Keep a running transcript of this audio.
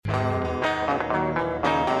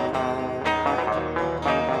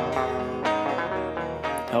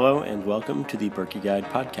and welcome to the Berkey Guide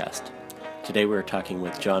podcast. Today we're talking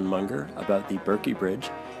with John Munger about the Berkey Bridge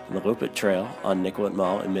and the Lopet Trail on Nicollet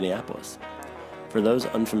Mall in Minneapolis. For those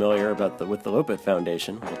unfamiliar with the Lopet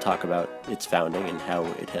Foundation, we'll talk about its founding and how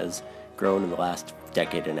it has grown in the last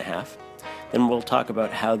decade and a half. Then we'll talk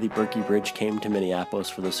about how the Berkey Bridge came to Minneapolis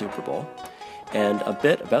for the Super Bowl, and a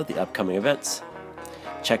bit about the upcoming events.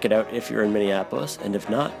 Check it out if you're in Minneapolis, and if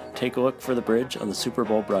not, take a look for the bridge on the Super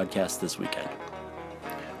Bowl broadcast this weekend.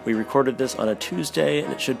 We recorded this on a Tuesday,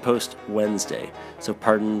 and it should post Wednesday, so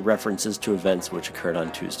pardon references to events which occurred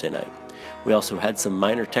on Tuesday night. We also had some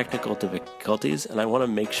minor technical difficulties, and I want to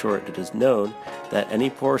make sure it is known that any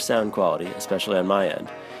poor sound quality, especially on my end,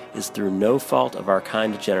 is through no fault of our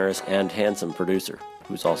kind, generous, and handsome producer,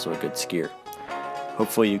 who's also a good skier.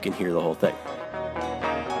 Hopefully you can hear the whole thing.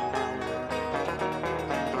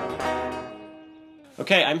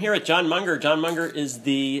 Okay, I'm here with John Munger. John Munger is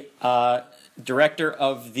the director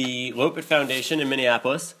of the Lopet Foundation in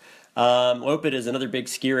Minneapolis. Lopet is another big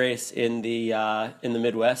ski race in the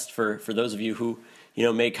Midwest for those of you who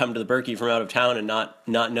may come to the Berkey from out of town and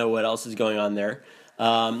not know what else is going on there.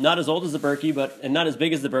 Not as old as the Berkey, and not as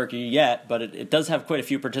big as the Berkey yet, but it does have quite a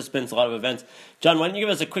few participants, a lot of events. John, why don't you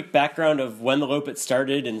give us a quick background of when the Lopet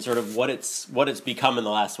started and sort of what it's become in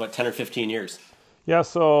the last 10 or 15 years? Yeah,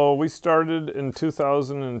 so we started in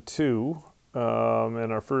 2002.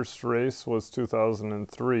 And our first race was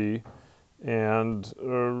 2003, and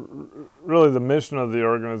really the mission of the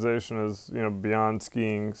organization is beyond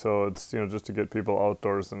skiing, so it's just to get people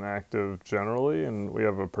outdoors and active generally, and we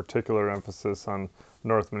have a particular emphasis on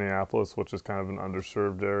North Minneapolis, which is kind of an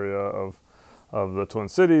underserved area of the Twin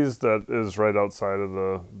Cities that is right outside of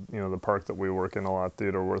the park that we work in a lot,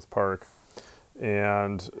 Theodore Wirth Park.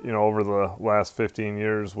 And over the last 15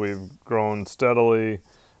 years we've grown steadily.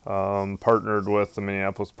 Partnered with the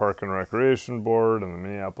Minneapolis Park and Recreation Board and the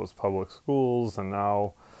Minneapolis Public Schools, and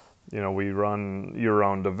now we run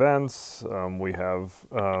year-round events. We have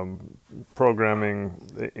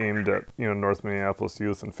programming aimed at North Minneapolis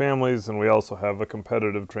youth and families, and we also have a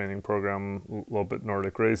competitive training program, Lopet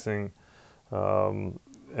Nordic Racing. And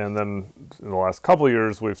then in the last couple of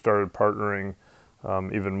years we've started partnering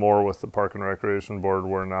even more with the Park and Recreation Board,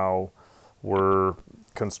 where now we're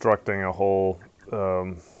constructing a whole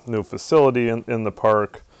new facility in the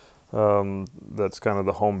park that's kind of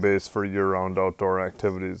the home base for year-round outdoor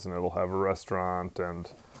activities, and it'll have a restaurant and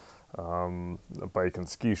a bike and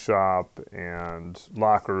ski shop and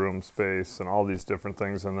locker room space and all these different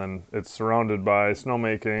things, and then it's surrounded by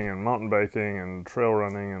snowmaking and mountain biking and trail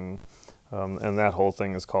running, and that whole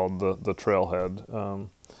thing is called the Trailhead.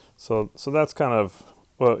 So that's kind of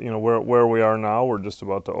where we are now. We're just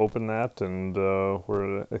about to open that, and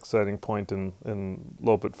we're at an exciting point in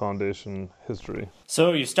Lopet Foundation history.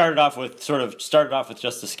 So you started off with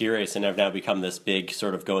just a ski race, and have now become this big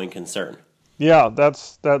sort of going concern. Yeah,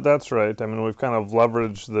 that's right. I mean, we've kind of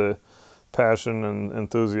leveraged the passion and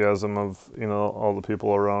enthusiasm of all the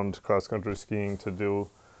people around cross country skiing to do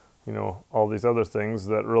all these other things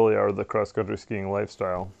that really are the cross-country skiing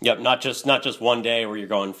lifestyle. Yep, not just one day where you're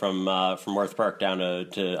going from Wirth Park down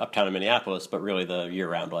to uptown in Minneapolis, but really the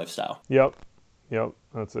year-round lifestyle. Yep,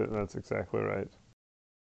 that's it. That's exactly right.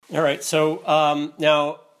 All right, so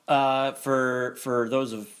now for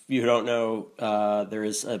those of you who don't know, there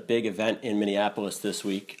is a big event in Minneapolis this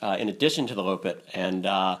week, in addition to the Lopet,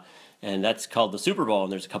 and that's called the Super Bowl,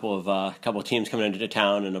 and there's a couple of teams coming into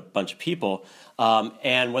town and a bunch of people.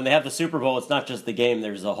 And when they have the Super Bowl, it's not just the game;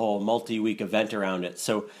 there's a whole multi-week event around it.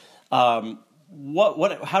 So, how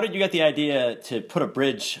did you get the idea to put a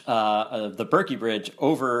bridge, the Berkey Bridge,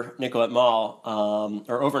 over Nicollet Mall,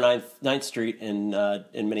 or over 9th Street in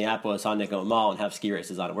Minneapolis on Nicollet Mall, and have ski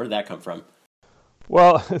races on it? Where did that come from?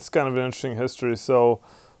 Well, it's kind of an interesting history. So,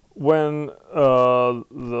 when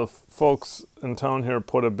the folks in town here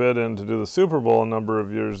put a bid in to do the Super Bowl a number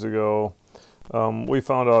of years ago, we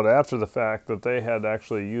found out after the fact that they had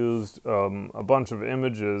actually used a bunch of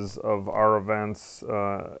images of our events,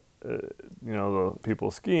 the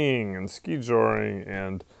people skiing and ski joring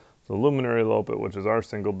and the Luminary Lopet, which is our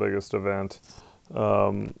single biggest event,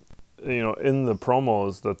 in the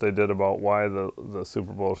promos that they did about why the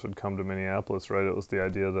Super Bowl should come to Minneapolis, right? It was the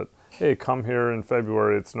idea that, hey, come here in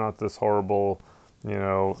February. It's not this horrible,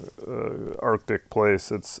 Arctic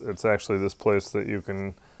place. It's actually this place that you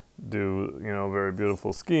can do, very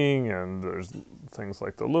beautiful skiing, and there's things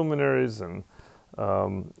like the luminaries, and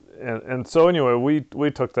so anyway,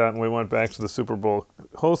 we took that and we went back to the Super Bowl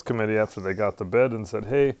host committee after they got the bid and said,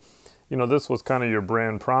 hey, this was kind of your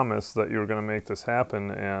brand promise that you were going to make this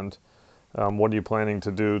happen, and what are you planning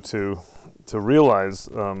to do to realize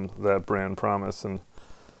that brand promise? And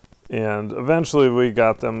And eventually we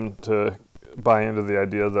got them to buy into the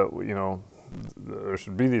idea that, there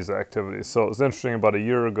should be these activities. So it was interesting, about a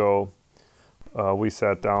year ago, we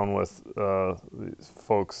sat down with these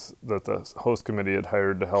folks that the host committee had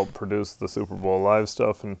hired to help produce the Super Bowl live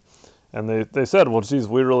stuff, and they said, well, geez,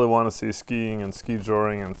 we really want to see skiing and ski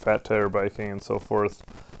joring and fat tire biking and so forth,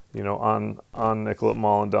 on Nicollet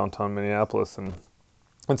Mall in downtown Minneapolis. And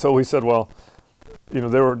so we said, well,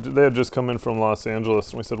 they had just come in from Los Angeles,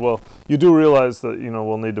 and we said, well, you do realize that,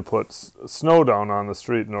 we'll need to put snow down on the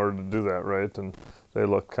street in order to do that, right? And they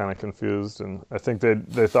looked kind of confused, and I think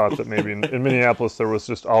they thought that maybe in Minneapolis there was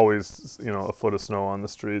just always, a foot of snow on the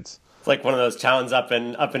streets. It's like one of those towns up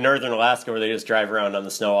in northern Alaska where they just drive around on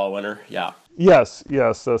the snow all winter. Yeah. Yes.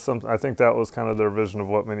 I think that was kind of their vision of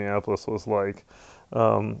what Minneapolis was like.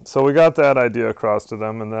 So we got that idea across to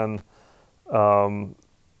them, and then,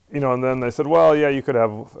 and then they said, well, yeah, you could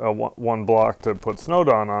have one block to put snow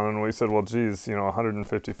down on, and we said, well, geez,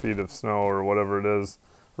 150 feet of snow or whatever it is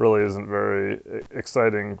really isn't very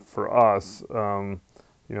exciting for us.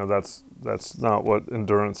 That's not what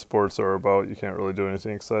endurance sports are about. You can't really do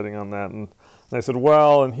anything exciting on that. And they said,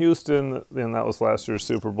 well, in Houston, and that was last year's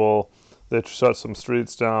Super Bowl, they shut some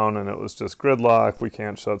streets down, and it was just gridlock. We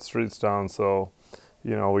can't shut streets down, so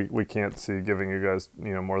we can't see giving you guys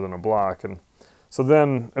more than a block. And so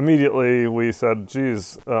then immediately we said,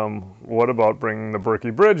 geez, what about bringing the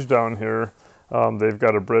Berkey Bridge down here? They've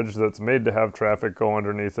got a bridge that's made to have traffic go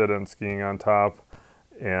underneath it and skiing on top.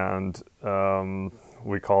 And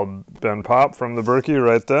we called Ben Pop from the Berkey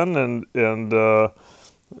right then, and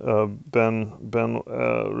Ben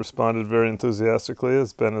responded very enthusiastically,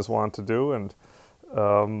 as Ben is wont to do, and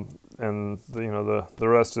the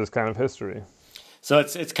rest is kind of history. So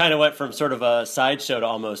it's kind of went from sort of a sideshow to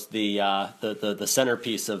almost the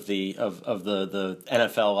centerpiece of the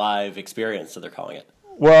NFL Live experience, so they're calling it.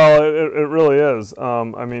 Well, it really is.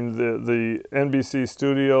 The NBC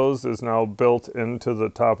Studios is now built into the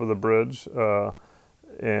top of the bridge,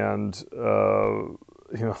 and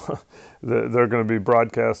they're going to be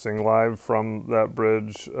broadcasting live from that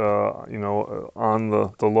bridge, on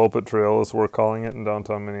the Lopet Trail, as we're calling it, in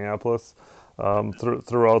downtown Minneapolis,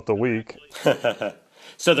 throughout the week.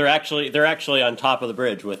 So they're actually on top of the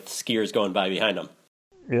bridge with skiers going by behind them.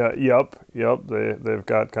 Yeah. Yep. They've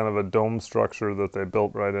got kind of a dome structure that they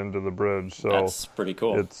built right into the bridge. So that's pretty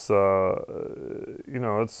cool. It's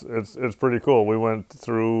it's pretty cool. We went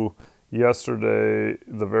through yesterday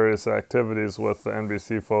the various activities with the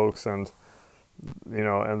NBC folks, and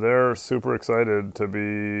and they're super excited to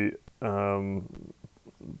be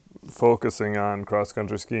focusing on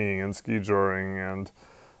cross-country skiing and ski joring, and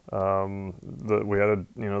we had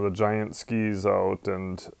the giant skis out,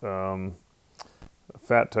 and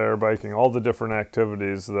fat tire biking, all the different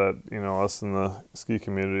activities that us in the ski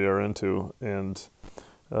community are into, and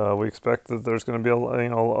we expect that there's going to be a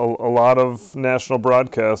lot of national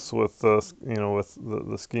broadcasts with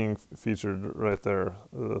the skiing featured right there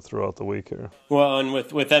throughout the week here. Well, and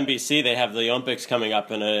with NBC, they have the Olympics coming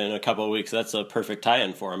up in a couple of weeks. That's a perfect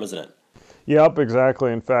tie-in for them, isn't it? Yep,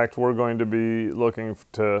 exactly. In fact, we're going to be looking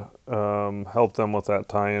to help them with that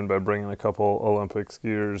tie-in by bringing a couple Olympic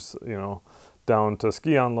skiers, down to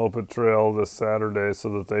ski on Lopet Trail this Saturday, so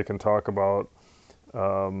that they can talk about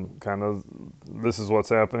kind of, this is what's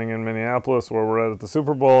happening in Minneapolis, where we're at the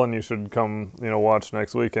Super Bowl, and you should come, watch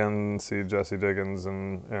next weekend and see Jesse Diggins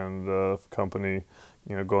and company,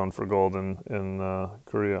 going for gold in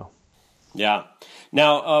Korea. Yeah.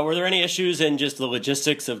 Now, were there any issues in just the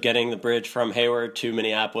logistics of getting the bridge from Hayward to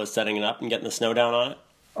Minneapolis, setting it up and getting the snow down on it?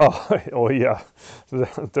 Oh yeah,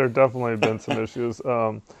 there definitely been some issues.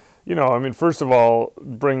 First of all,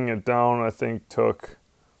 bringing it down, I think took,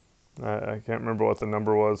 I can't remember what the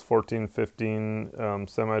number was, 14, 15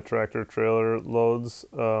 semi-tractor trailer loads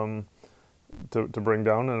to bring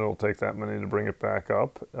down, and it'll take that many to bring it back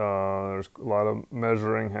up. There's a lot of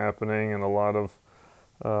measuring happening, and a lot of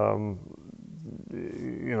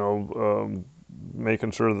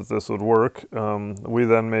making sure that this would work. We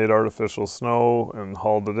then made artificial snow and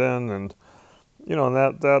hauled it in, and and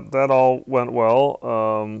that all went well.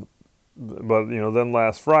 But then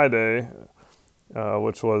last Friday,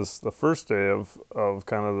 which was the first day of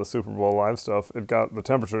kind of the Super Bowl live stuff, the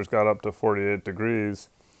temperatures got up to 48 degrees,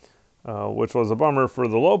 which was a bummer for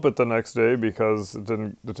the Lopet the next day, because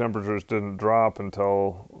the temperatures didn't drop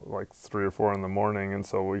until like 3 or 4 in the morning, and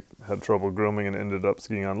so we had trouble grooming and ended up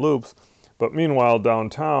skiing on loops. But meanwhile,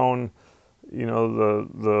 downtown,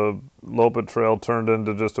 the Lopet Trail turned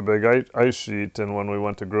into just a big ice sheet, and when we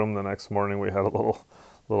went to groom the next morning, we had a little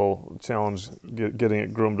little challenge getting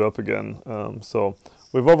it groomed up again. So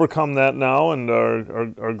we've overcome that now and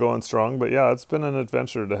are going strong. But yeah, it's been an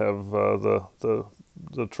adventure to have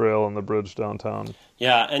the trail and the bridge downtown.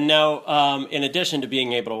 Yeah, and now, in addition to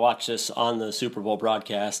being able to watch this on the Super Bowl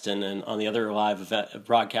broadcast and on the other live event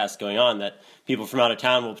broadcasts going on, that people from out of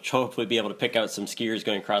town will hopefully be able to pick out some skiers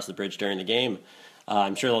going across the bridge during the game.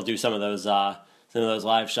 I'm sure they'll do some of those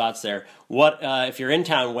live shots there. What if you're in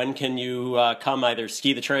town? When can you come either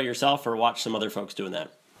ski the trail yourself or watch some other folks doing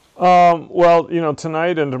that? Well,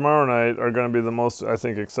 tonight and tomorrow night are going to be the most, I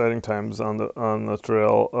think, exciting times on the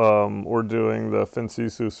trail. We're doing the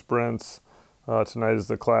Finsisu sprints. Tonight is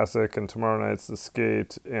the classic, and tomorrow night's the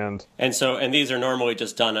skate. And these are normally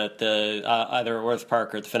just done at the either at Worth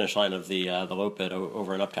Park or at the finish line of the Lopit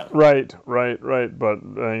over in Uptown. Right. But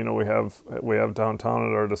we have downtown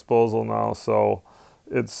at our disposal now, so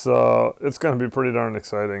it's going to be pretty darn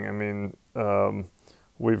exciting. I mean,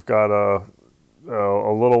 we've got a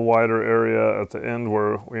little wider area at the end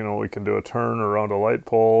where we can do a turn around a light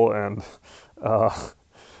pole, and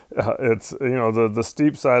it's the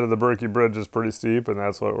steep side of the Berkey Bridge is pretty steep, and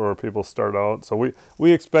that's where people start out. So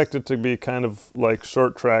we expect it to be kind of like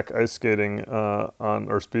short track ice skating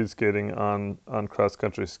or speed skating on cross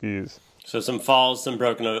country skis. So some falls, some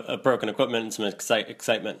broken equipment, and some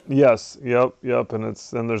excitement. Yes, yep, and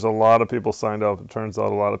there's a lot of people signed up. It turns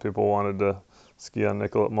out a lot of people wanted to ski on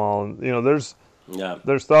Nicollet Mall, and there's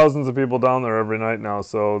thousands of people down there every night now,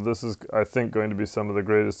 so this is, I think, going to be some of the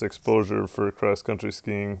greatest exposure for cross-country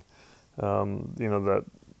skiing, that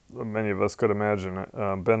many of us could imagine.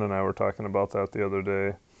 Ben and I were talking about that the other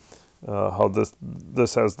day, how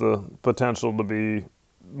this has the potential to be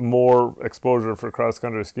more exposure for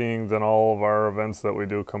cross-country skiing than all of our events that we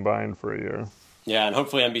do combined for a year. Yeah, and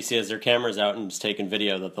hopefully NBC has their cameras out and is taking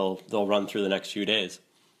video that they'll run through the next few days.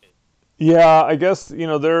 Yeah, I guess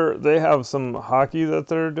they have some hockey that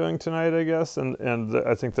they're doing tonight, I guess, and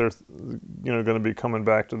I think they're going to be coming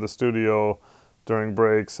back to the studio during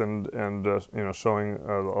breaks and showing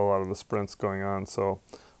a lot of the sprints going on. So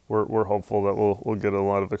we're hopeful that we'll get a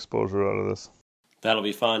lot of exposure out of this. That'll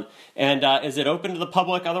be fun. And is it open to the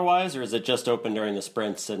public otherwise, or is it just open during the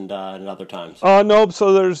sprints and other times? Nope.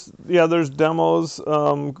 So there's demos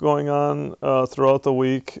going on throughout the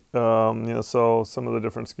week. So some of the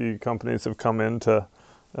different ski companies have come in to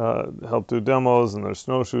help do demos, and there's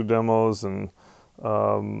snowshoe demos and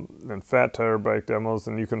fat tire bike demos,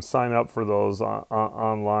 and you can sign up for those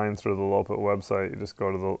online through the Lopit website. You just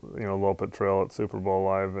go to the Lopit Trail at Super Bowl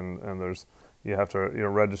Live, and you have to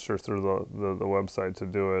register through the website to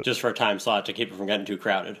do it. Just for a time slot to keep it from getting too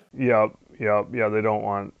crowded. Yeah. They don't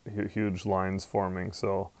want huge lines forming,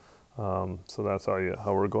 so that's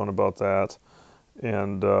how we're going about that,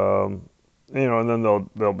 and and then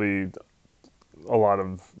there'll be a lot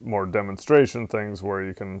of more demonstration things where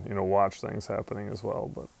you can watch things happening as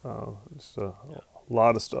well. But just a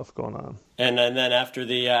lot of stuff going on. And then after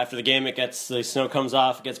the game, the snow comes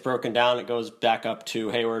off, it gets broken down, it goes back up to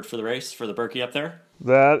Hayward for the race for the Berkey up there.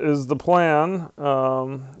 That is the plan.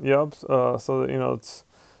 Yep. So it's,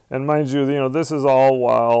 and mind you, this is all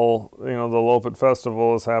while the Lopit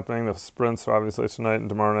Festival is happening. The sprints obviously tonight and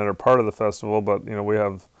tomorrow night are part of the festival, but we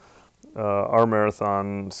have our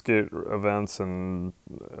marathon skate events and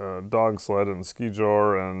dog sled and ski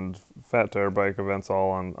jor and fat tire bike events all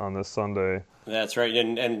on this Sunday. That's right,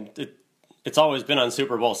 and it's always been on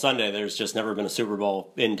Super Bowl Sunday. There's just never been a Super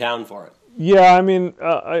Bowl in town for it. Yeah, I mean,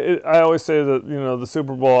 I always say that the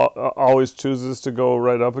Super Bowl always chooses to go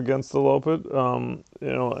right up against the Lopit,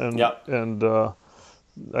 and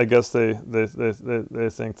I guess they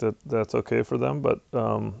think that that's okay for them, but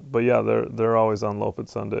yeah, they're always on Lopit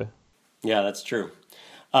Sunday. Yeah, that's true.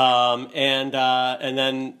 And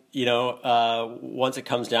then once it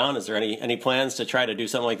comes down, is there any plans to try to do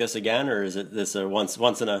something like this again, or is it this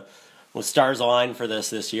once in a stars align for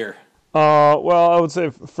this year? Well, I would say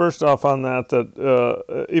first off on that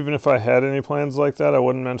even if I had any plans like that, I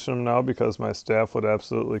wouldn't mention them now because my staff would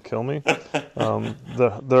absolutely kill me.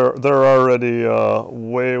 They're already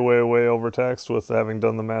way overtaxed with having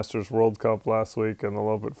done the Masters World Cup last week and the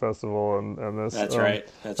Lopit Festival and this. That's right.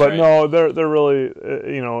 But no, there really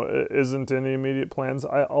isn't any immediate plans.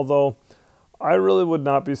 Although I really would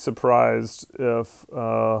not be surprised if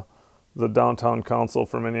the downtown council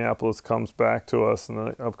for Minneapolis comes back to us in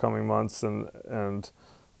the upcoming months and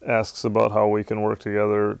asks about how we can work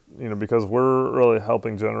together, because we're really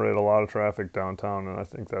helping generate a lot of traffic downtown, and I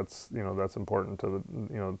think that's important to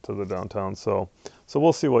the downtown. So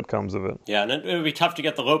we'll see what comes of it. Yeah, and it would be tough to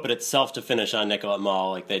get the Lopit itself to finish on Nicollet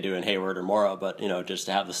Mall like they do in Hayward or Morrow, but just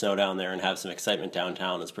to have the snow down there and have some excitement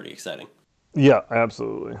downtown is pretty exciting. Yeah,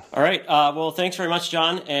 absolutely. All right. Well, thanks very much,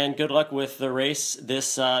 John, and good luck with the race this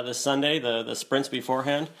Sunday, the sprints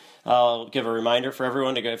beforehand. I'll give a reminder for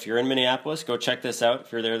everyone to go. If you're in Minneapolis, go check this out.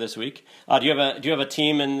 If you're there this week, do you have a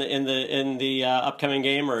team in the upcoming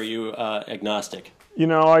game, or are you agnostic?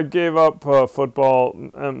 I gave up football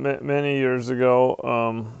many years ago.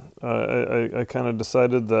 I kind of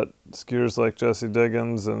decided that skiers like Jesse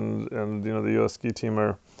Diggins and the U.S. ski team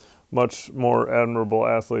are much more admirable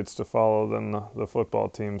athletes to follow than the football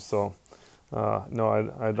team. So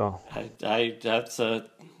no, I don't.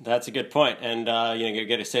 That's a good point, and you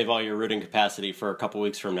get to save all your rooting capacity for a couple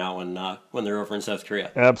weeks from now when they're over in South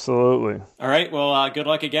Korea. Absolutely. All right. Well, good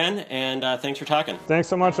luck again, and thanks for talking. Thanks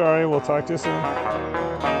so much, Ari. We'll talk to you soon.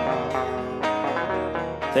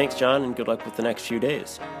 Thanks, John, and good luck with the next few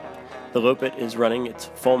days. The Lopet is running its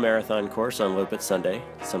full marathon course on Lopet Sunday,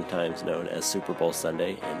 sometimes known as Super Bowl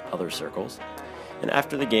Sunday in other circles. And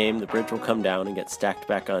after the game, the bridge will come down and get stacked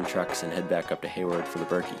back on trucks and head back up to Hayward for the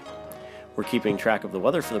Birkie. We're keeping track of the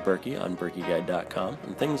weather for the Birkie on birkieguide.com,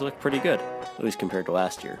 and things look pretty good, at least compared to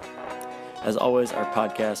last year. As always, our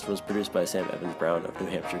podcast was produced by Sam Evans-Brown of New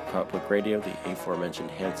Hampshire Public Radio, the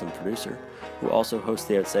aforementioned handsome producer, who also hosts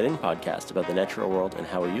the Outside In podcast about the natural world and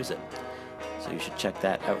how we use it. So you should check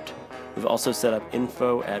that out. We've also set up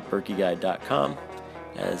info@birkieguide.com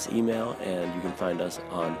as email, and you can find us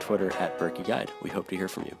on Twitter @birkieguide. We hope to hear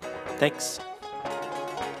from you. Thanks.